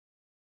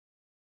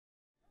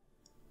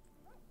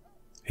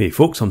Hey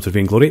folks, I'm Sir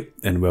Vainglory,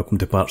 and welcome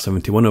to part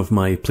 71 of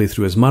my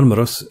playthrough as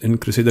Marmaros in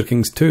Crusader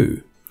Kings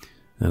II.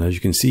 And as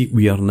you can see,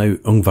 we are now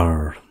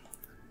Ungvar.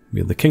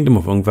 We are the Kingdom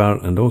of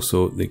Ungvar and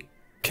also the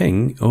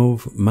King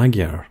of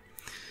Magyar.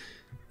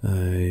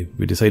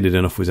 We decided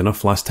enough was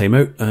enough last time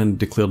out and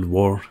declared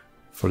war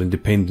for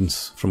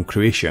independence from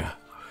Croatia.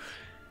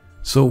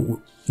 So, we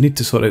need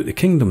to sort out the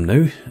kingdom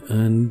now,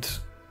 and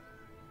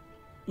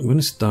I'm going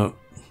to start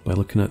by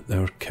looking at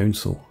our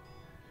council.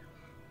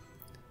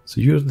 So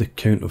you're the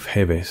Count of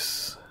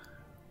Heves,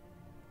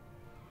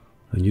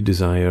 and you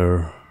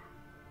desire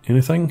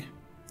anything?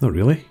 Not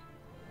really.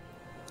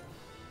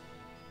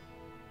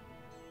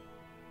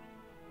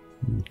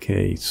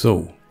 Okay,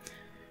 so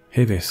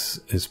Heves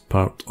is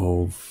part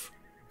of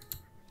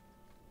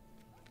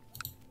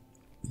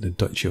the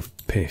Duchy of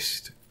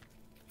Pest,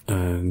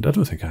 and I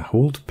don't think I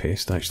hold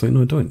Pest actually,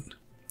 no I don't.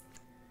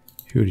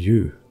 Who are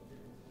you?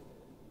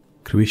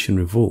 Croatian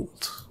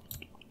Revolt.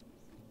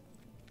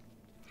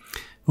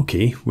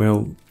 Okay,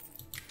 well,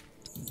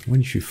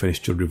 once you've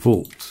finished your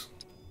revolt,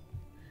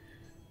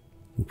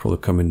 we'll probably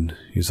come and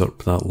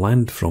usurp that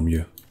land from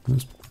you.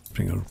 Let's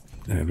bring our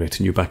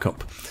retinue back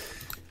up.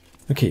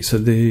 Okay, so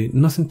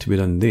nothing to be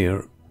done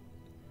there.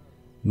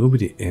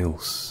 Nobody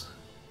else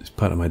is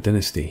part of my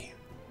dynasty.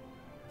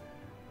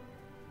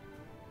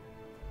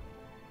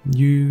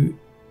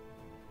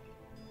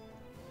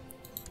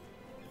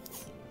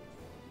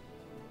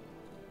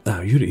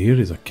 Your heir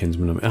is a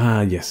kinsman.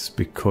 Ah, yes,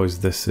 because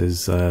this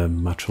is a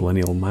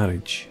matrilineal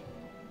marriage.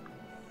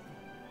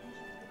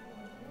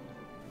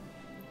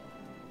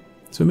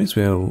 So I may as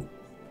well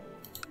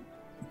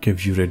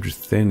give you Red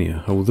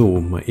Ruthenia, although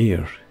my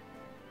heir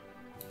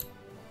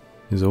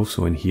is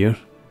also in here.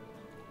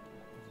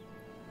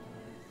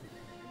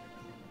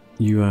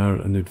 You are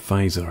an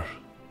advisor.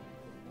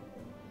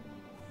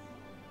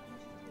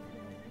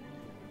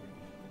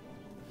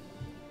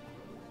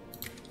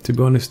 To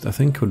be honest, I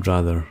think I'd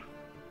rather...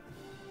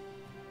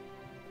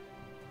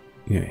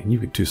 Yeah, and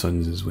you've got two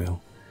sons as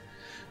well.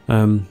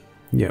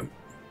 Yeah.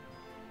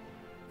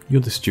 You're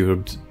the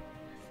steward.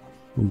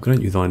 We'll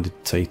grant you the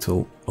landed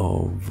title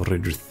of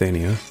Red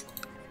Ruthenia.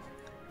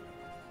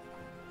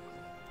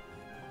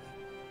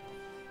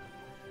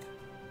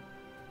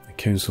 The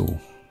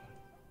council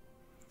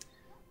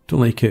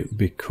don't like it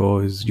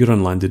because you're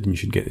unlanded and you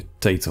should get the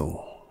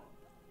title.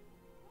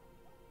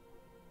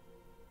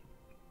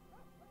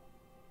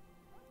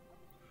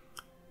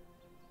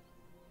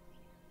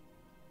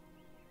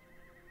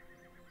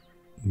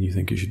 You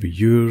think it should be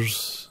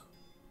yours.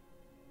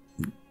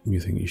 You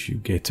think you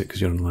should get it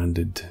because you're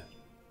unlanded.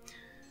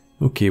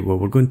 Okay, well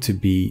we're going to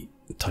be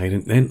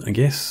tyrant then, I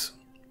guess.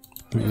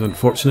 It was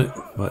unfortunate,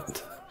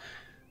 but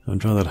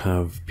I'd rather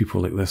have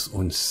people like this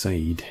on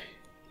side.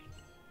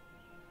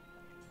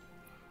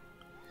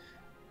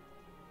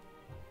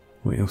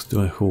 What else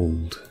do I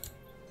hold?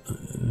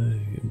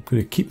 I'm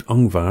going to keep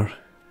Ungvar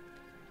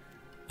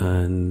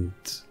and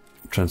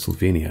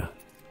Transylvania.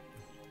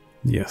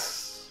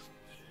 Yes.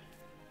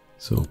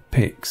 So,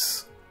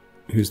 Pex,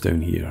 who's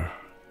down here?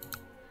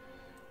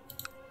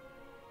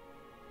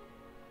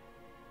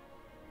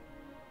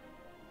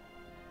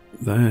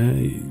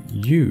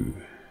 You.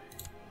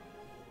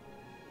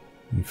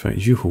 In fact,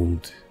 you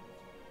hold.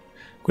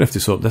 I'm going to have to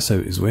sort this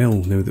out as well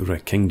now that we're a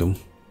kingdom.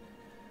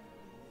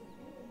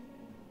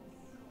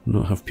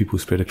 Not have people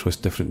spread across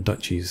different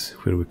duchies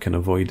where we can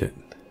avoid it.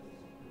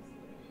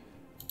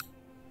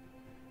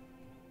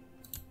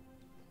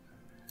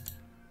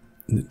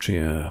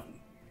 Nitria.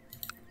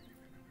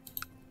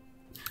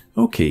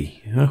 Okay,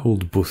 I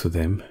hold both of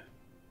them.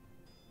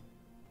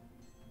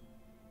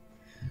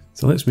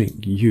 So let's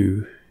make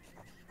you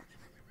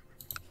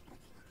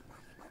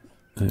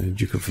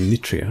Duke of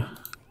Nitria.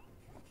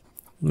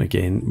 And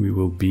again, we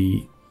will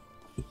be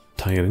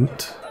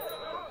tyrant.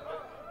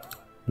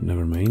 But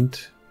never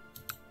mind.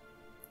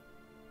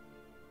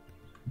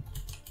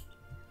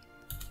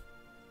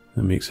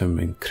 That makes him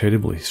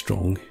incredibly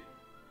strong.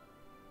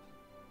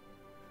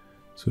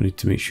 So we need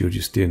to make sure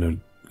you stay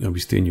on we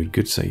stay on your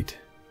good side.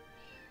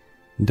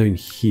 Down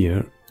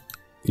here,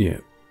 yeah,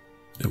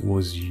 it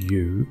was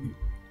you.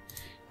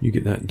 You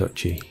get that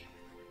duchy.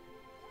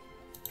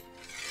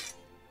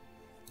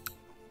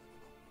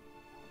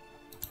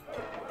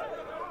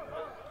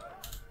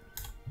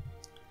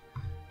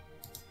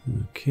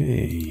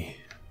 Okay.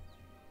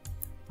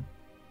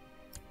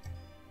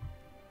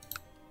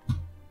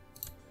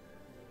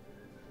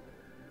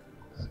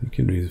 So you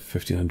can raise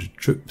 1,500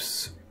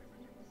 troops.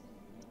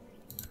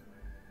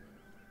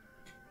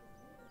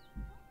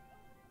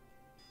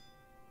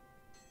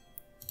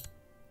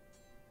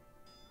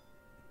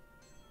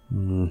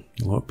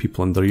 A lot of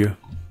people under you.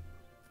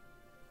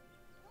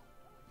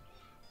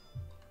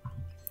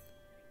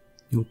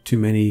 Not too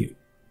many.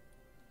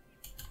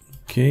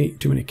 Okay,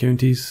 too many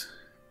counties.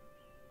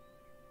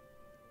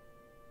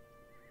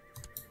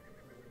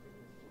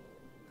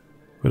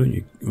 Why don't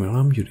you? Well,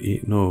 I'm your heir.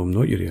 No, I'm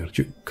not your heir.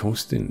 Duke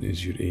Constant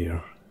is your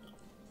heir.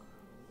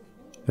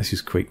 This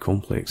is quite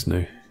complex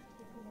now.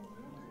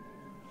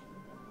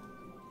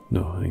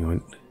 No, hang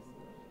on.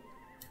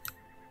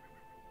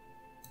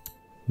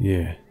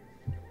 Yeah.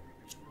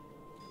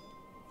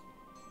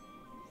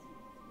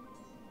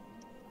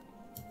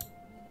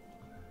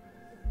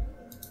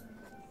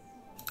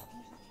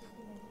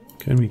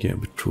 Can we get a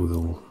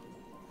betrothal?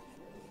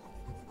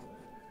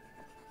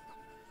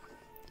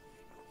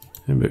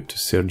 How about to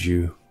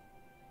Sergio?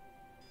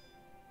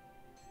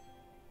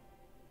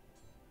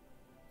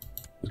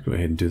 Let's go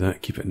ahead and do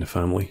that, keep it in the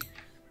family.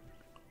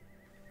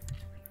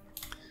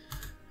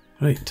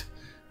 Right,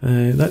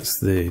 that's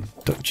the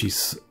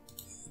duchies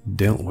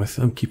dealt with.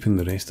 I'm keeping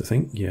the rest, I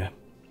think, yeah.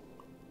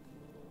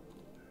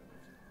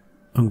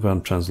 Ungvar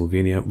and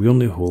Transylvania. We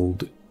only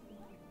hold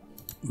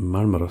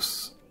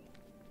Marmaros,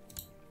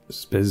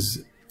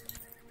 Spiz,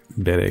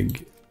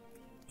 Bereg,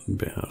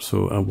 Behar.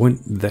 So I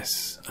want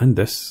this and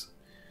this.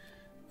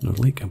 And I'd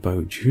like a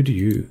Bouge.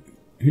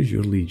 Who's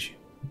your liege?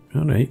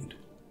 Alright.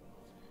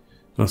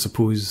 I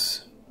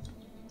suppose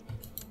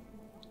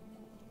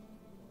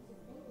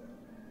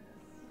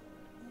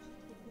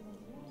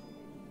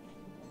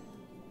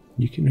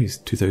you can raise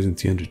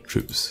 2,300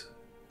 troops.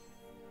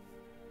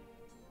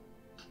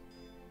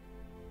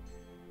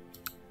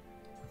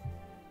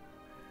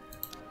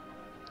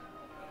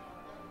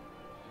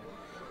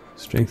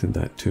 Strengthened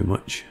that too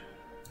much.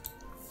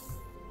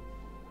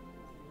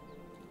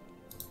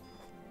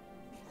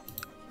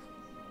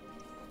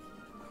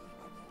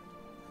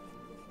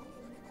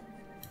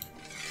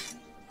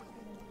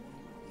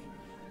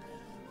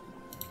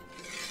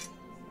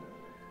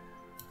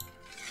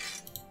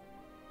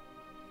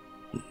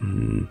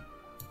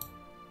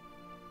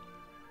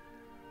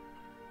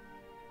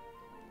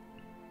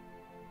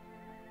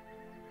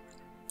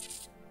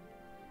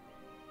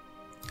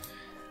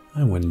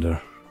 I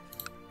wonder.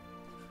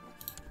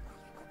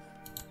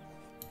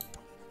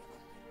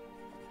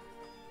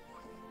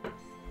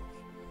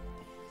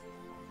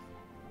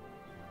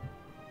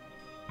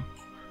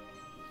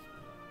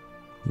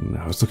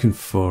 I was looking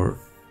for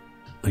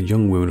a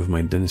young woman of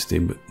my dynasty,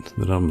 but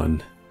there are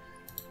none.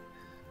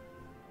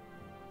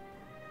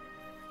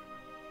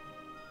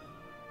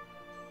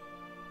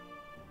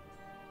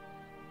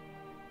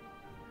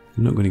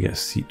 You're not going to get a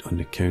seat on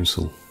the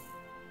council.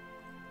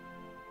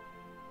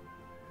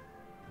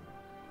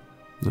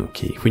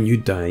 Okay, when you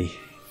die,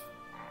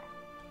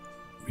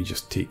 we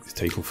just take the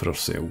title for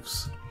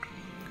ourselves.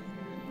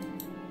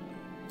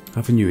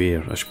 Have a new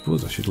heir. I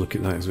suppose I should look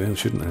at that as well,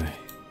 shouldn't I?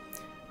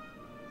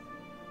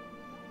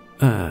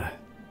 Ah,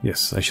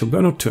 yes, I shall be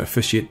honoured to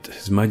officiate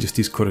His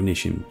Majesty's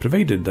coronation,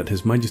 provided that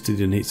His Majesty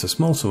donates a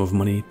small sum of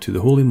money to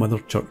the Holy Mother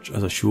Church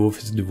as a show of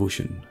his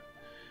devotion.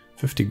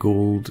 50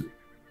 gold.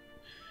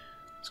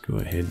 Let's go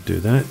ahead and do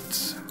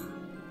that.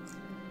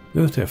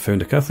 Now that I have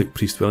found a Catholic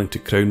priest willing to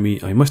crown me,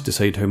 I must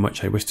decide how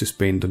much I wish to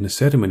spend on the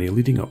ceremony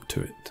leading up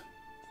to it.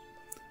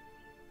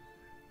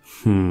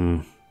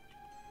 I'm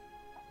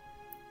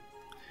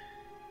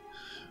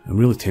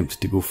really tempted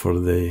to go for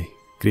the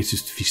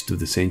greatest feast of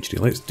the century.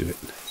 Let's do it.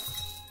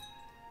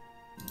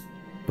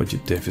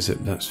 Budget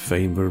deficit, that's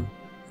fine. We're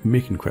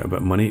making quite a bit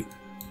of money.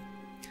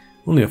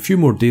 Only a few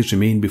more days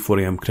remain before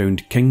I am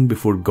crowned king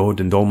before God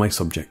and all my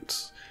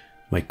subjects.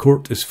 My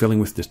court is filling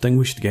with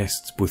distinguished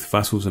guests, both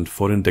vassals and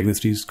foreign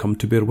dignitaries come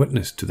to bear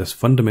witness to this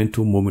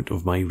fundamental moment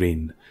of my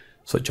reign.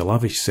 Such a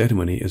lavish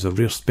ceremony is a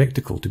rare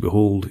spectacle to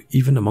behold,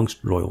 even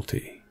amongst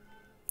royalty.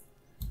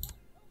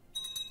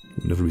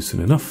 It'll never be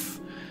soon enough.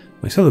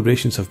 My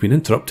celebrations have been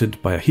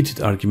interrupted by a heated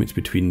argument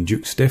between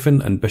Duke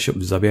Stefan and Bishop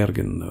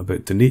Zabergen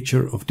about the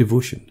nature of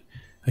devotion.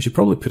 I should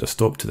probably put a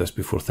stop to this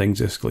before things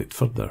escalate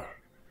further.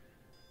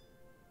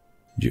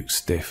 Duke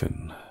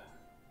Stefan.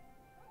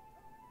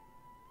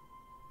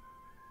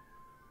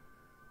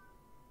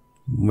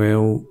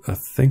 Well, I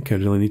think I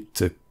really need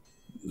to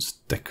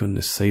stick on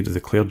the side of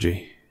the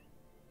clergy.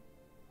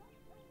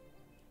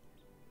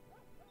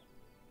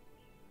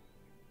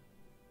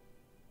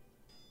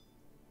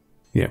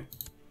 Yeah.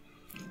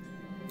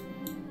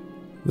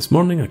 This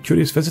morning a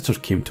curious visitor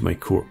came to my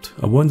court,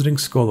 a wandering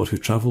scholar who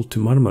travelled to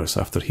Marmaros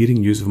after hearing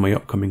news of my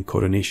upcoming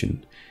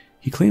coronation.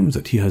 He claims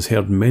that he has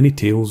heard many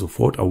tales of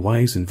what a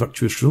wise and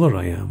virtuous ruler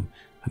I am,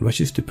 and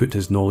wishes to put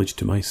his knowledge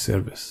to my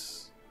service.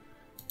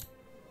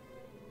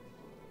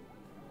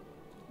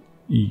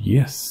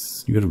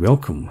 Yes, you're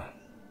welcome.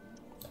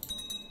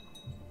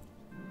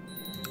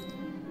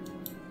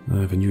 I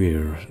have a new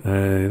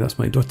heir. That's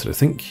my daughter, I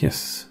think,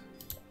 yes.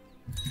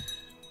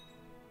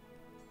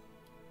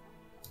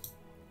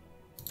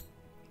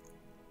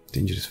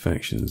 Dangerous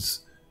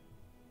factions.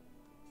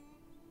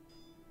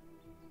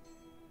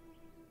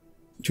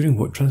 During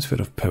what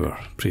transfer of power,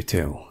 pray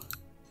tell?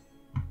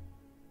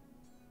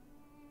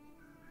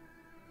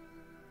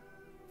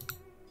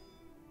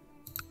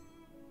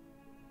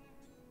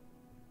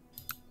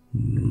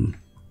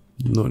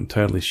 Not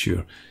entirely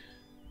sure,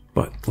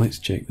 but let's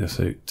check this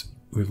out.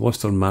 We've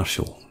lost our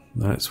marshal.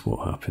 That's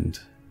what happened.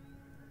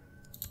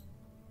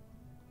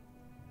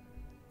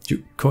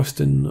 Duke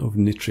Costin of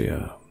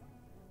Nitria.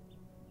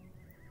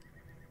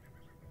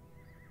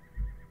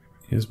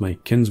 Here's my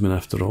kinsman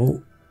after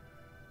all.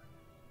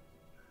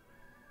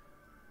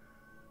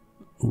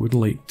 I would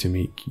like to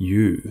make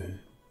you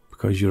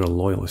because you're a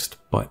loyalist,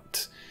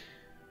 but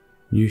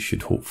you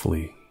should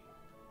hopefully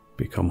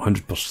become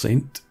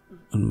 100%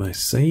 on my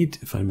side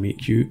if I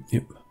make you,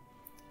 yep,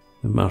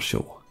 the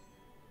Marshal.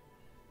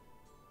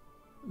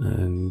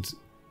 And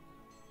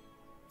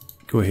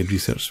go ahead,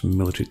 research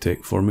military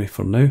tech for me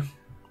for now.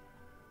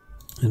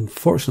 And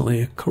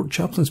fortunately, a court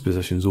chaplain's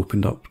position's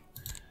opened up.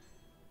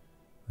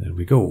 There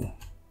we go.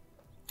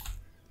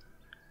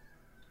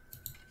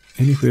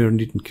 Anywhere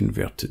needing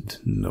converted?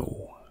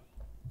 No.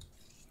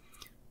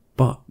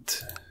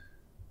 But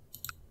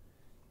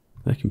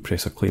I can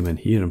press a claim in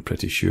here, I'm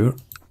pretty sure.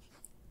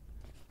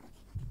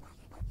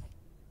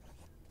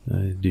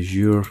 De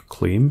jure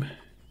claim.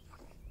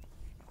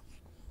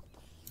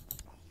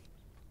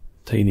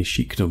 Tiny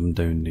sheikdom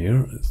down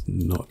there, it's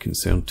not a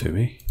concern to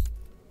me.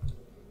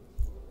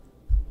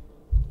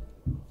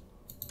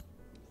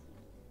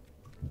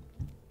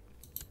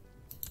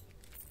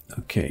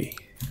 Okay,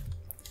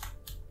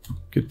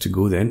 good to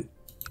go then.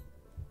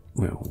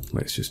 Well,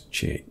 let's just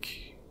check.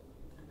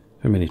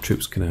 How many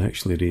troops can I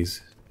actually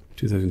raise?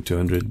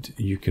 2,200,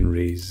 you can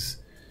raise...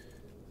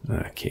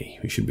 Okay,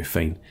 we should be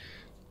fine.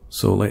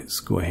 So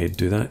let's go ahead,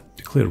 do that.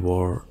 Declare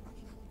war,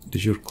 de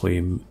jure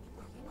claim,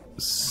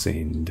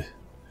 send.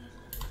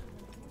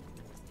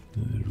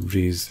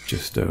 Raise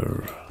just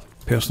our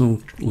personal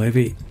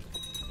levy.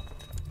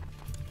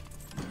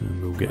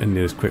 And we'll get in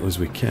there as quickly as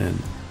we can.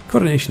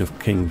 Coronation of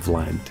King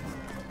Vlad.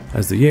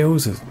 As the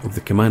yells of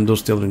the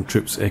commanders delivering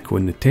troops echo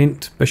in the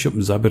tent, Bishop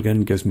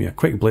Zabergan gives me a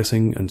quick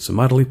blessing and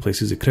summarily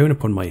places a crown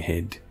upon my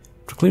head,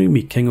 proclaiming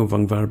me King of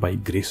Ungvar by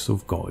grace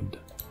of God.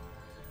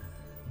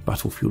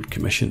 Battlefield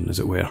commission, as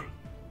it were.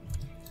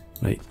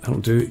 Right, that'll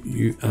do.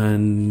 You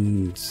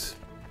and...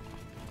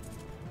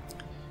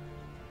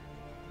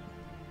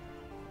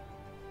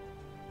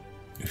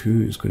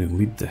 who is going to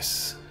lead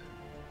this?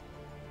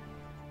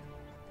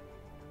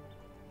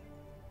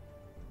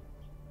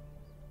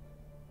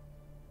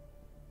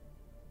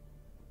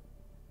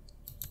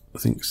 I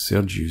think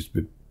Sergiu's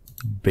would be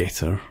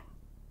better,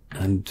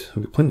 and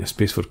I've got plenty of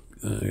space for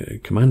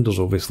commanders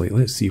obviously.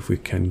 Let's see if we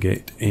can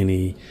get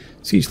any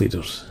siege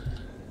leaders.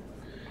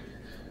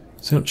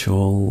 Search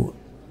all,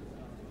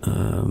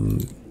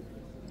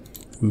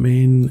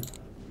 men,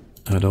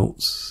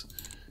 adults,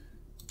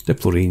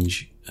 Diplo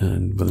range,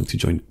 and willing to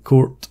join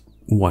court,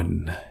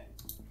 1.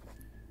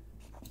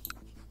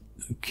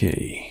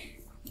 Okay,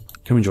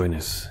 come and join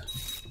us.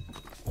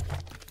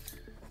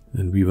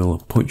 And we will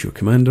appoint your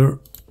commander.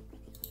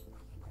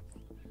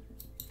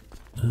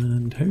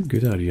 And how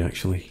good are you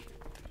actually?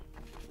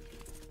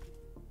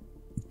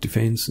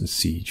 Defense and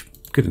siege,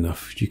 good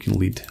enough, you can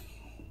lead.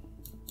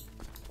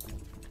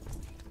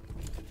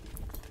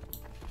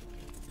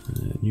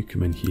 And you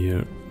come in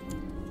here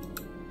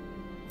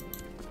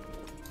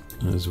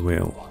as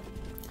well.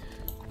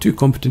 2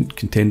 competent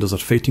contenders are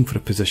fighting for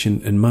a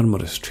position in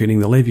Marmaros, training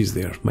the levies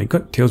there. My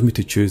gut tells me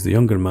to choose the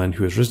younger man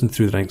who has risen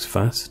through the ranks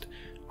fast,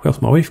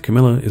 whilst my wife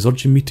Camilla is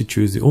urging me to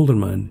choose the older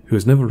man who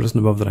has never risen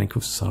above the rank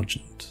of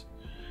sergeant.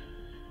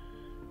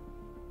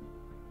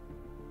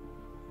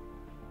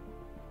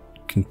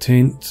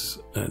 Content,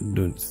 I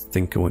don't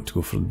think I want to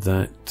go for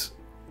that.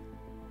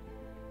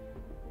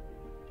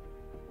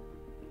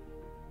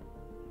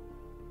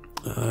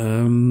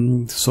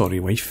 Sorry,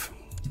 wife.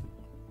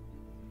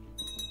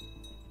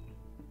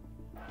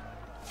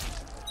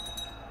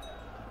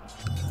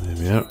 There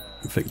we are,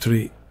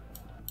 victory.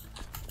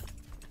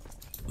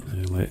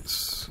 Now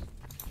let's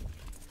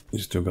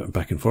just do a bit of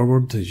back and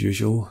forward as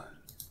usual.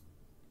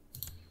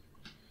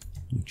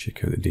 We'll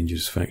check out the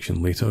dangerous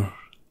faction later.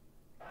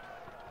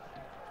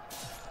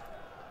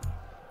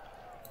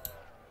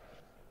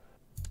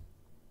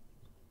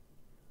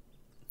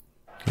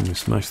 Can we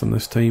smash them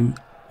this time?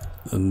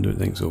 I don't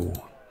think so.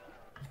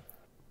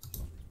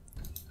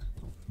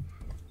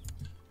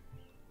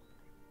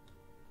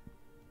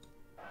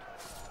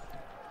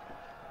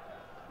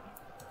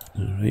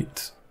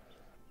 Alright.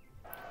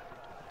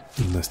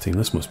 And this time,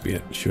 this must be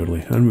it,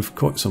 surely. And we've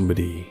caught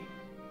somebody.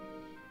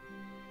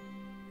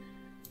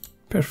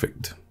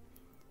 Perfect.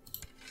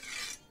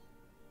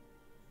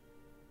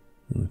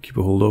 I'll keep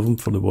a hold of him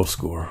for the war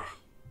score.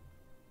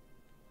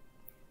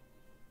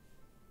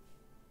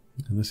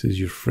 And this is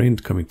your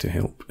friend coming to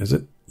help, is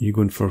it? You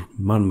going for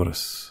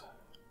Marmaros?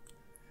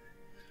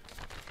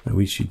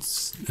 We should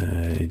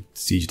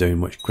siege down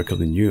much quicker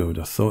than you, I would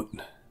have thought.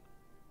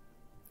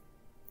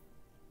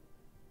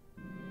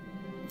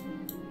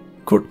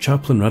 Court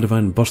Chaplain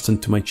Radovan burst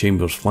into my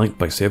chambers, flanked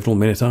by several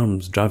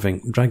men-at-arms,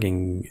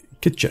 dragging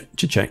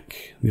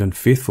Chichek, the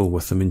unfaithful,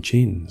 with them in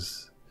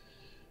chains.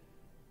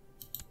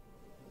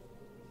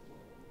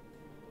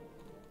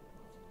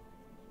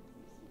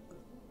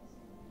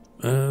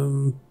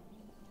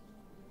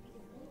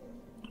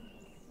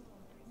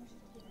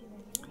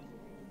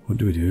 What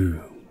do we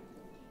do?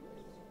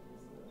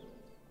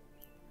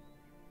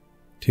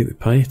 Take the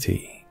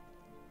piety.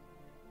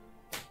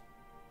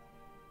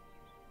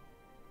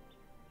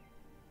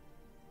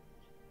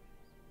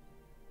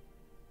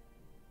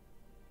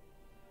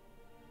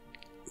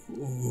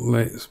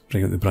 Let's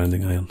bring out the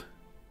branding iron.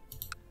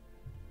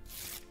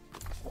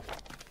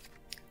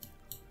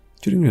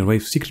 During your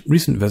wife's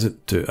recent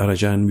visit to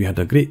Arajan, we had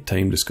a great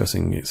time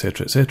discussing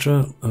etc.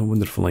 etc. A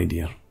wonderful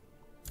idea.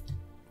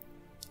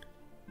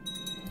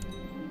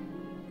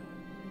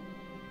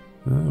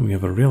 We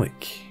have a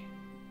relic.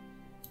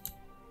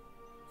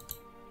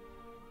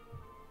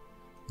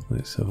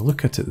 Let's have a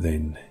look at it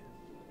then.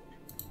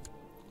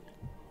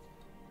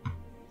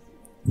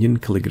 Yin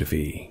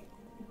calligraphy.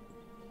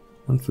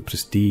 Monthly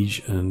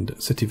prestige and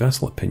city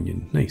vassal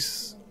opinion.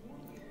 Nice.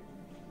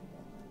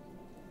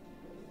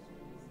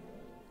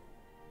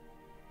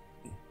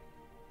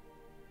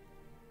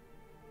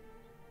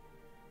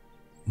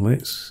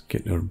 Let's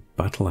get our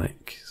battle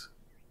axe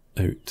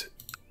out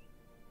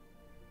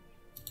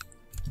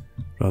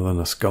rather than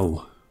a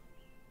skull.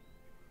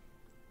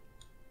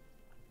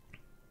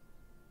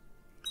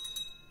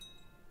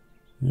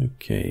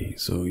 Okay,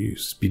 so you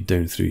speed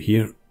down through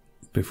here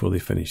before they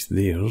finish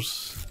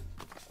theirs.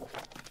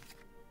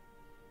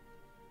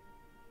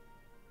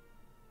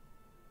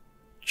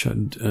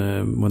 Chud,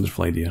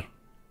 wonderful idea.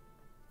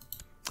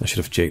 I should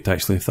have checked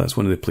actually if that's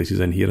one of the places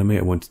in here. I might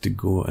have wanted to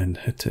go and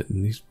hit it,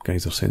 and these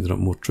guys are sending up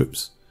more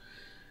troops.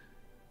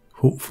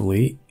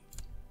 Hopefully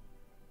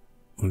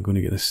we're going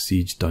to get this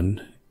siege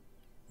done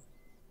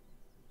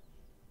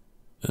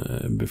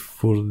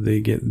before they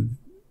get...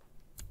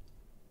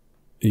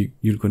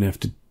 You're going to have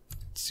to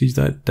siege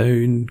that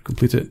down,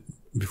 complete it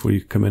before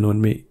you come in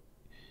on me.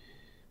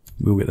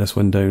 We'll get this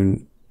one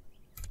down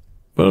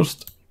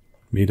first.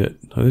 Made it.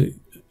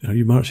 Are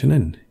you marching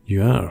in?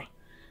 You are.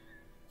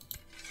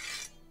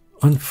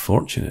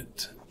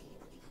 Unfortunate.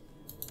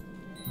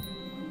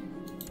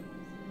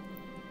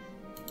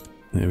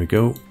 There we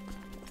go.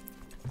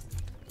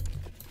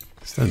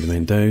 Stand the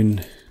men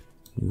down.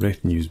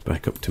 Retinues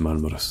back up to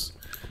Marmaros.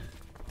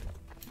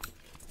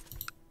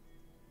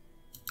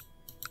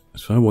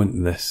 So I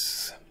want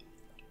this.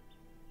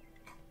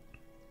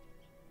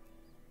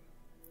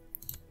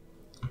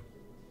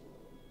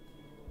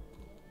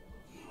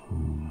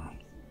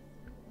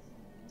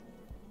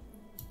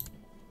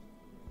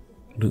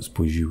 I don't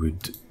suppose you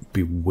would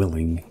be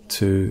willing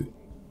to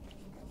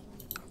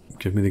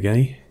give me the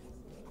guy?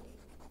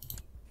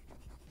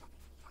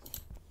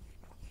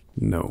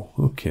 No,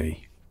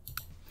 okay.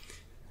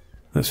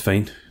 That's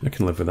fine, I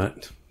can live with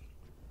that.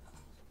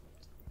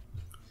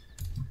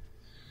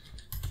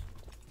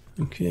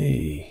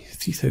 Okay,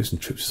 3,000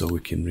 troops is all we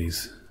can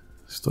raise.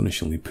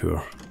 Astonishingly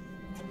poor.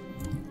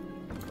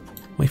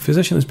 My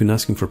physician has been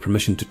asking for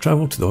permission to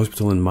travel to the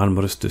hospital in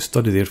Marmaros to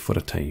study there for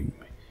a time.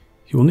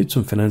 He will need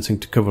some financing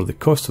to cover the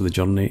cost of the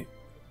journey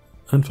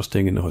and for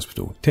staying in the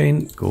hospital.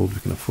 10 gold, we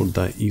can afford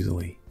that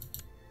easily.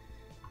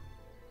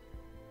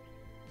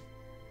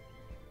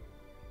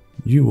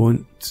 You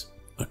want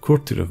a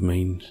quarter of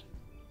mine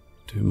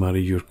to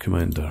marry your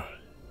commander.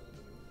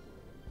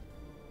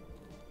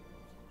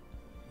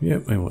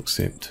 Yep, I will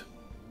accept.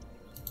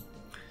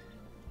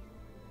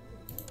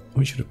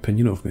 What's your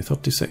opinion of me?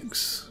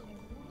 36.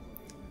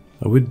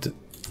 I would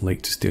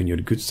like to stay on your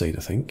good side,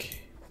 I think.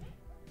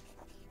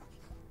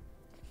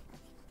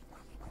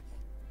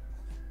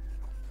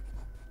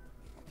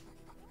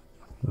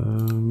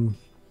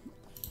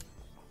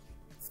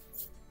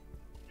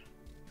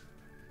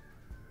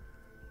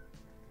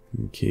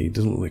 Okay,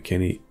 doesn't look like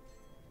any...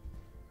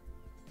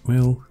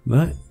 Well,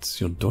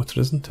 that's your daughter,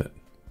 isn't it?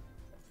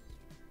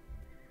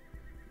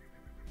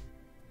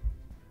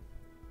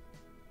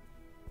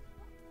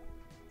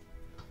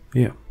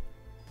 Yeah.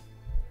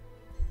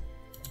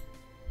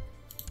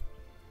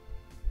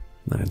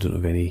 I don't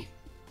have any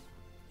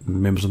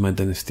members of my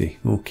dynasty.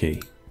 Okay.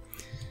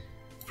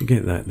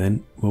 Forget that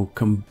then. We'll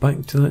come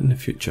back to that in the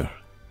future.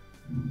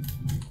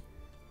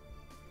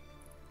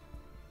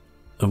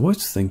 I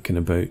was thinking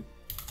about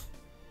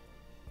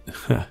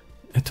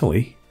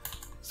Italy.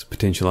 It's a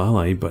potential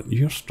ally, but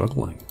you're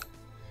struggling.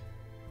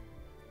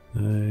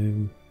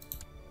 King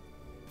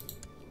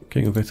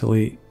of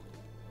Italy.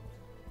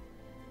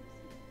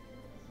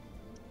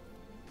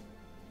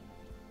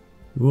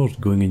 The war's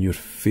going in your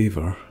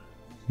favour.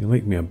 You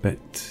like me a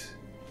bit.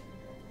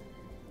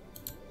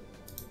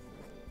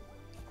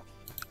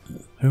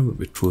 How about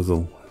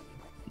betrothal?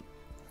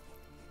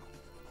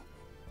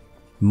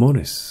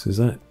 Morris, is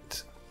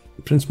that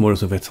Prince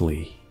Morris of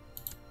Italy?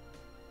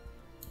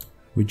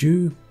 Would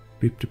you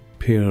be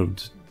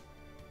prepared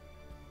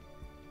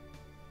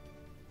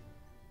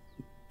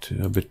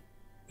to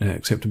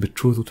accept a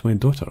betrothal to my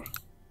daughter?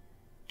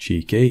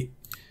 Cheeky.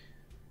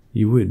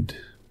 You would.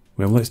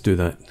 Well, let's do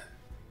that.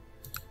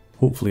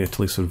 Hopefully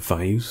Italy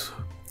survives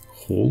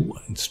whole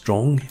and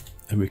strong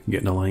and we can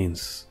get an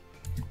alliance.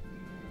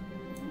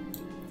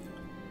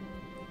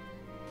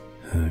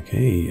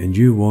 Okay, and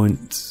you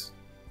want...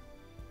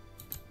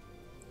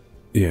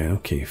 Yeah,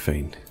 okay,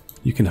 fine.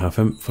 You can have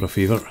him for a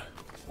favour.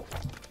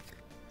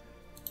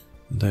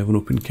 And I have an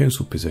open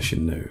council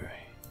position now.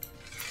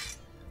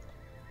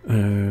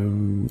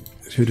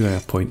 Who do I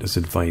appoint as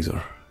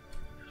advisor?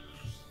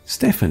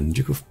 Stefan,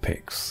 Duke of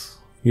Pex.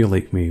 You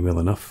like me well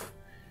enough.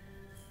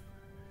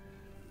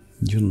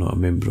 You're not a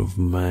member of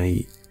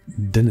my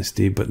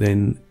dynasty, but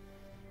then...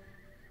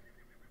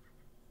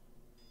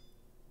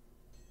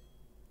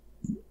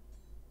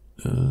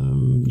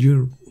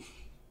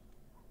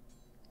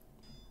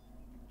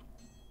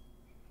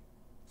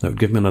 That would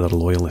give me another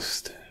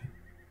loyalist.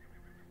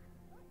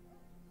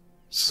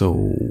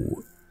 So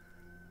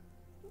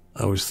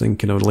I was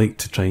thinking I would like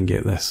to try and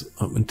get this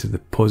up into the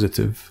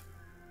positive,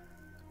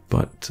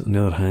 but on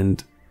the other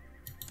hand,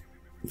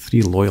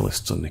 3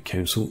 loyalists on the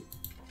council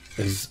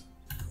is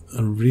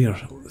a rare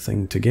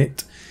thing to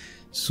get.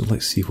 So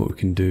let's see what we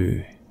can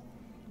do.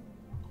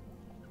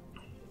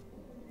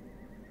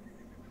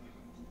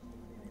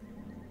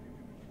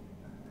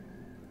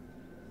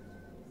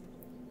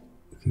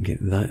 We can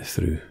get that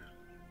through.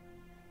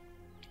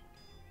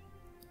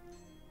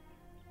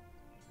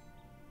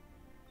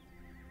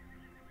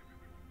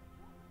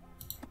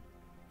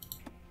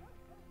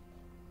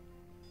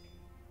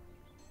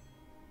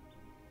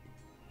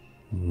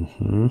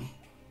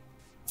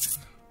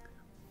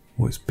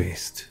 What's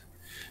best?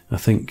 I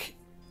think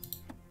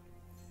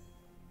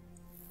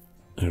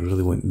I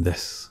really want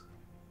this.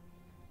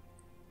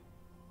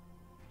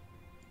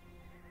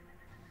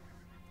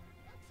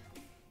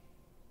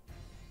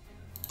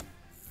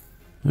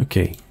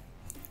 Okay,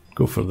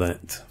 go for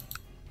that.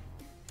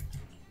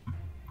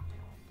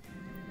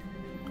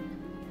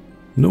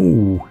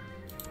 No,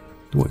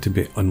 don't want to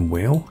be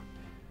unwell.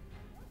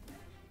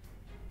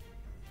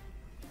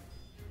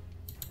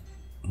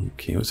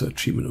 Okay, what's that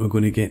treatment we're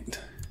going to get?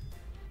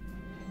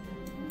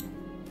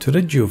 To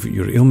rid you of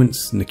your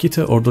ailments,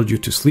 Nikita ordered you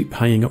to sleep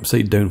hanging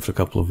upside down for a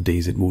couple of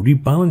days. It will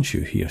rebalance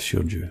you, he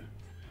assured you.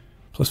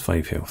 Plus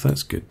 5 health,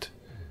 that's good.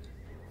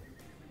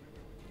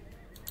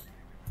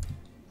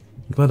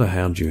 Glad I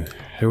heard you.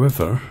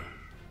 However,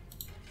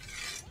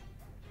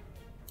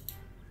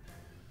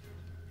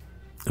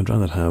 I'd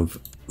rather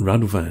have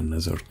Radovan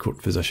as our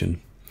court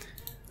physician.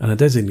 And a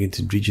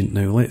designated regent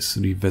now. Let's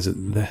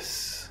revisit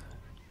this.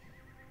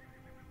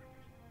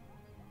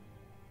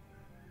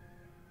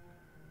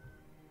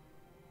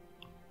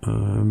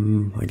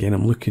 Again,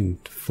 I'm looking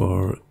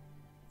for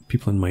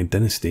people in my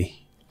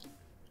dynasty,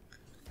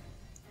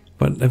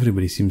 but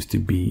everybody seems to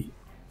be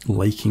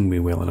liking me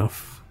well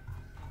enough,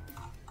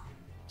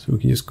 so we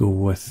can just go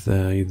with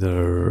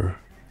either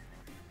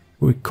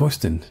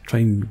Costin. Try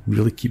and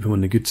really keep him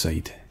on the good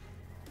side.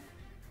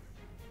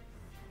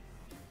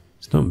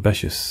 It's not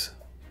ambitious.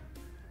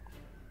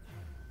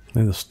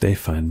 Neither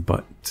Stefan,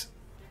 but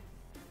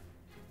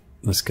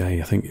this guy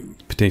I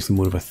think potentially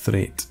more of a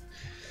threat.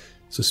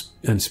 So,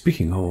 and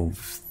speaking of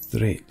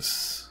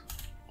threats,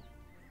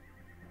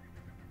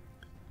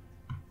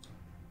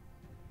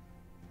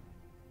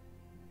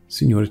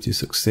 seniority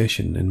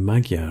succession in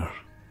Magyar.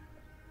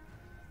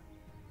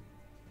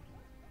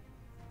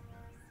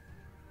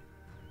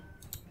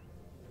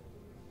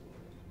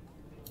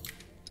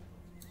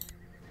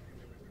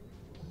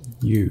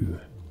 You.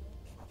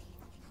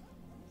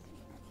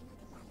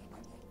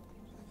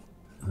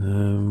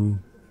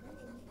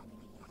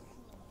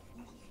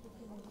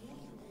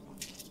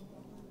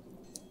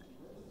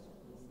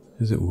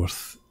 Is it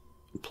worth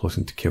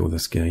plotting to kill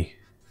this guy?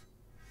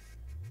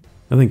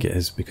 I think it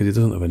is, because he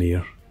doesn't have an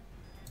heir.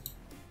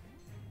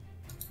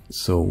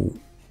 So,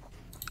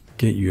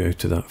 get you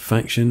out of that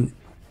faction.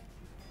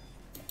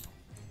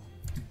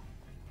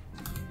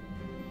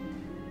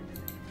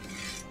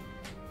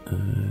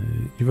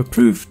 You've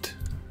approved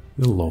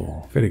the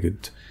law. Very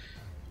good.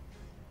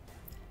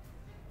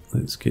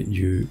 Let's get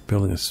you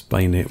building a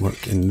spy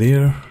network in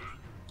there.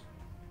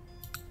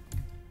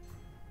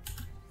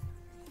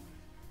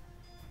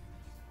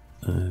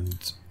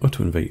 And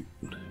auto-invite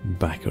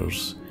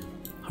backers.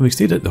 Having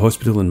stayed at the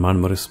hospital in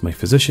Marmaros, my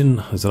physician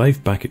has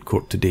arrived back at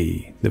court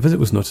today. The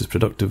visit was not as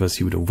productive as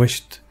he would have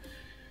wished.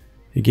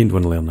 He gained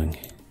 1 learning.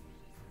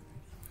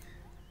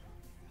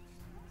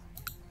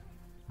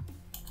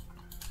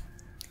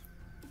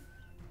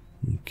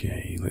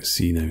 Okay, let's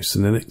see now. So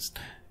the next,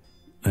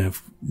 I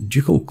have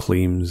ducal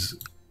claims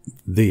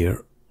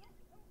there,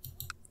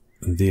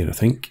 I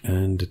think,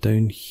 and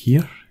down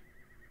here.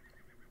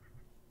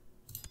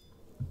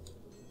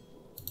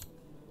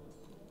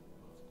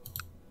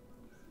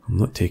 I'm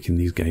not taking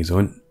these guys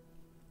on.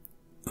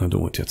 I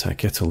don't want to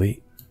attack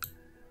Italy.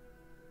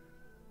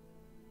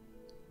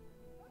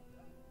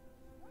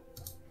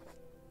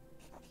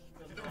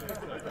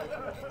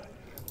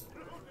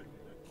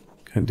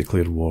 Can't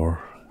declare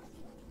war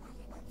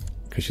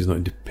because she's not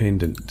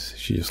independent,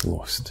 she just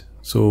lost.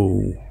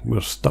 So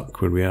we're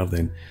stuck where we are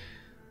then.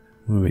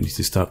 We might need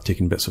to start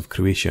taking bits of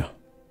Croatia.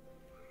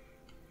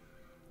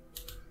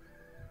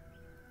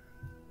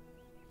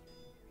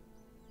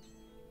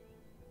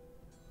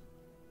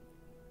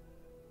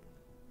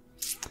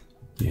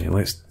 Yeah,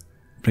 let's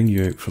bring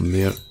you out from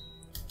there.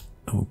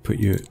 I will put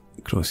you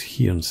across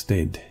here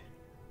instead.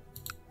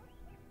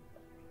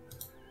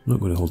 I'm not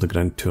going to hold a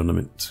grand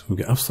tournament. We've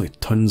got absolutely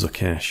tons of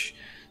cash.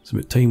 It's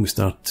about time we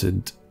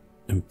started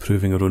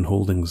improving our own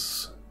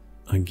holdings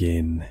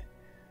again.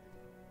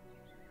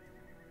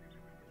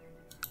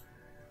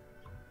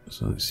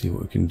 So let's see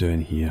what we can do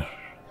in here.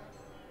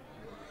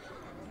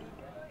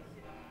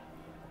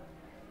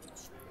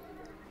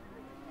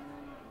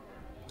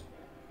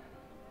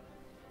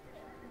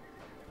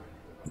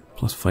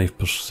 Plus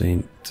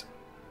 5%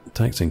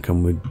 tax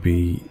income would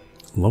be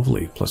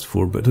lovely. Plus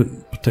 4, but I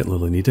don't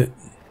particularly need it.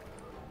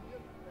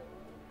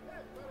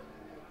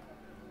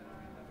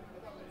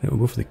 Yeah, we'll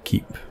go for the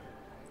keep.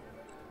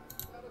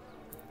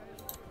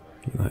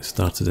 Get that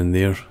started in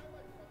there.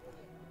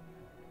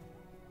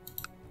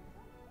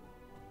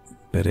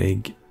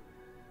 Bereg.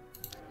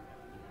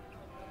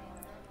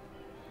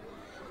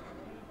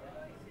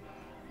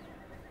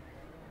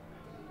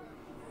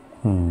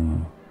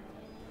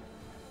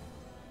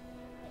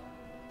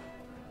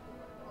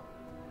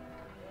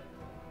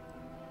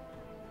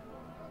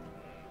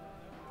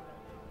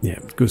 Yeah,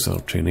 it goes to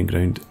our training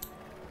ground.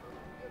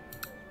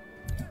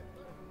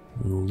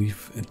 We'll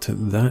leave it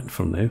at that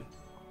for now.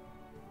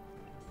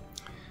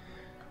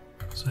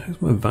 So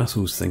how's my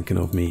vassals thinking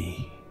of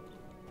me?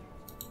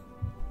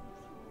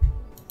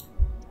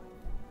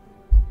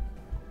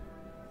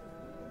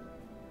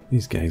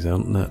 These guys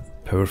aren't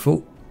that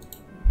powerful.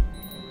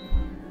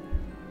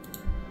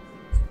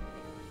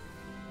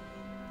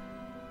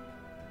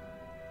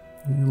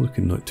 They're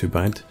looking not too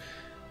bad.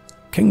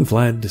 King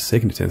Vlad, the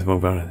 2nd to 10th of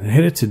Angvar,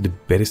 inherited the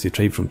Beresty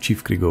tribe from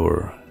Chief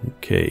Grigor.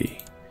 Okay.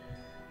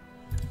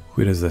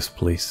 Where is this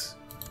place?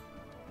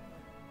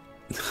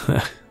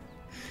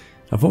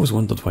 I've always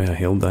wondered why I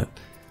held that.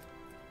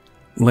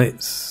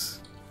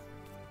 Let's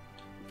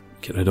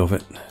get rid of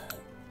it.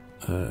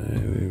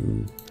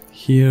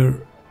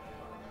 Here.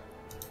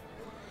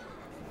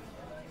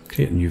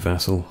 Create a new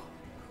vassal.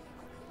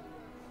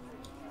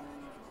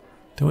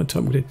 Do I want to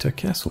upgrade to a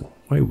castle?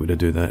 Why would I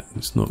do that?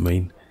 It's not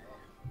mine.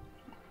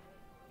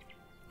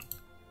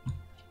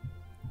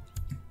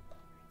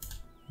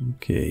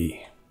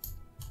 Okay.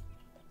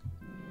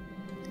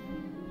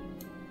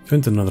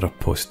 Found another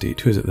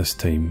apostate. Who is it this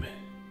time?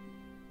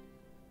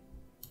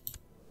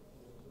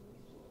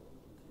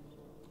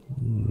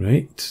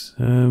 Right.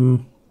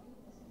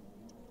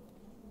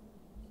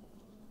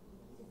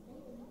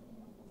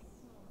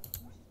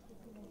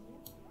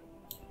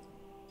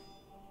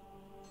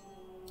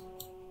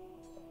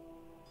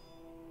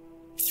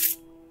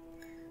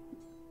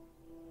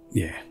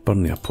 Yeah,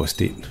 burn the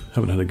apostate.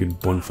 Haven't had a good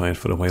bonfire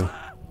for a while.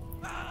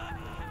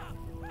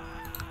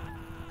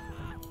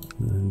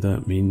 And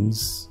that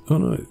means... oh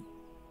no.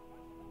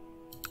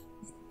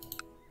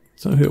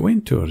 Is that who it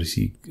went to, or is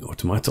he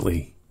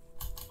automatically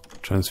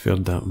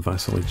transferred that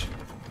vassalage?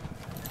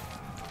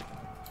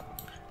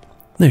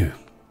 Now.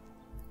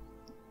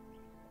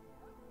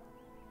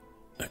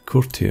 A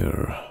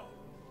courtier.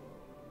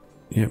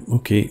 Yep,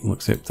 okay, we'll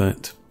accept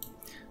that.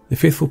 The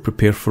faithful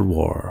prepare for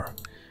war.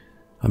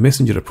 A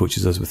messenger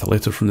approaches us with a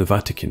letter from the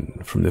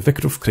Vatican, from the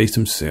Vicar of Christ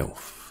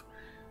himself.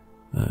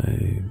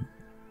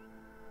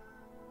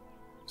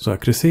 So a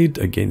crusade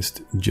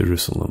against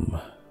Jerusalem.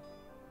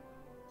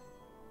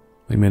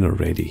 My men are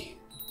ready,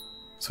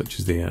 such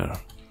as they are.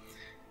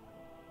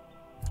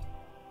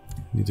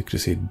 Need a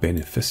crusade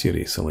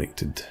beneficiary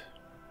selected.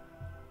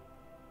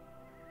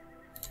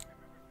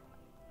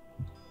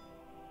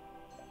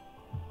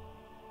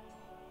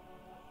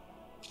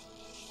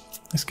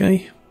 This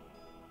guy?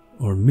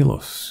 Or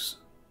Milos?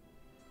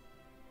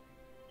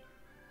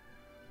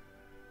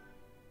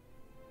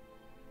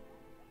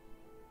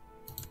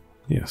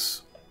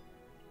 Yes.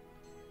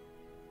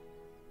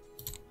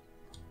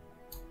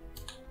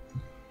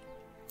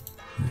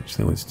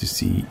 Actually, let's just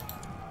see.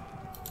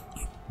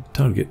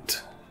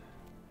 Target.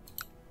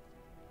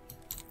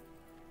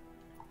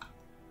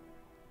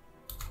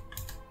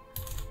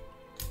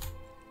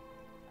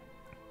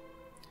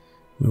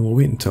 We'll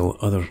wait until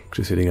other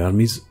crusading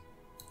armies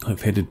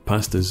have headed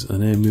past us,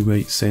 and then we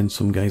might send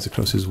some guys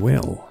across as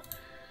well.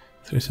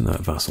 Threaten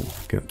that vassal.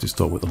 Get them to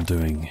stop what they're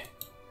doing.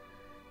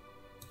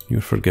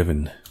 You're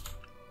forgiven.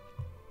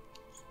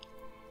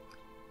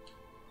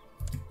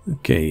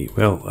 Okay,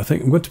 well, I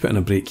think I'm going to put in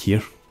a break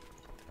here.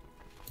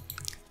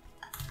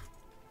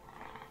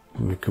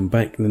 When we come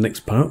back in the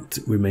next part,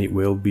 we might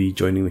well be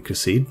joining the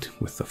crusade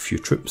with a few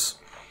troops.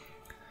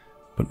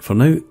 But for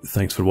now,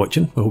 thanks for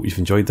watching. I hope you've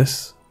enjoyed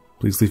this.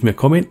 Please leave me a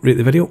comment, rate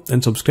the video,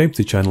 and subscribe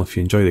to the channel if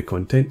you enjoy the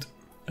content.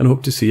 And I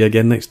hope to see you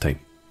again next time.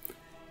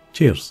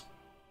 Cheers.